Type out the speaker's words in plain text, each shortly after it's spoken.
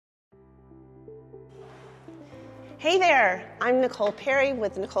Hey there, I'm Nicole Perry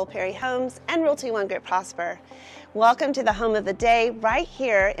with Nicole Perry Homes and Realty One Great Prosper. Welcome to the home of the day right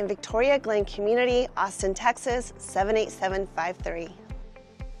here in Victoria Glen Community, Austin, Texas, 78753.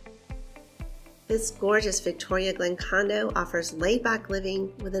 This gorgeous Victoria Glen condo offers laid-back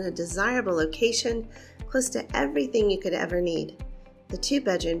living within a desirable location close to everything you could ever need. The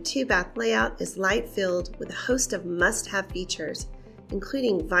 2-bedroom, 2-bath layout is light-filled with a host of must-have features,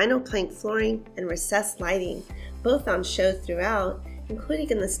 including vinyl plank flooring and recessed lighting, both on show throughout, including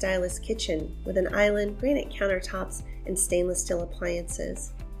in the stylish kitchen with an island, granite countertops, and stainless steel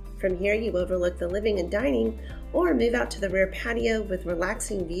appliances. From here, you overlook the living and dining, or move out to the rear patio with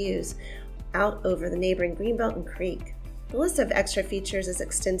relaxing views out over the neighboring Greenbelt and Creek. The list of extra features is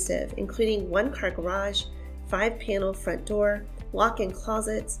extensive, including 1-car garage, 5-panel front door, walk-in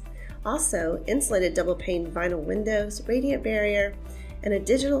closets, also insulated double-pane vinyl windows, radiant barrier, and a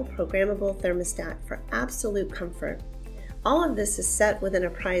digital programmable thermostat for absolute comfort. All of this is set within a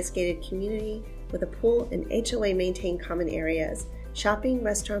prize-gated community with a pool and HOA-maintained common areas. Shopping,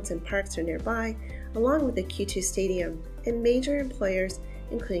 restaurants, and parks are nearby, along with the Q2 Stadium and major employers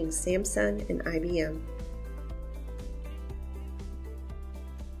including Samsung and IBM.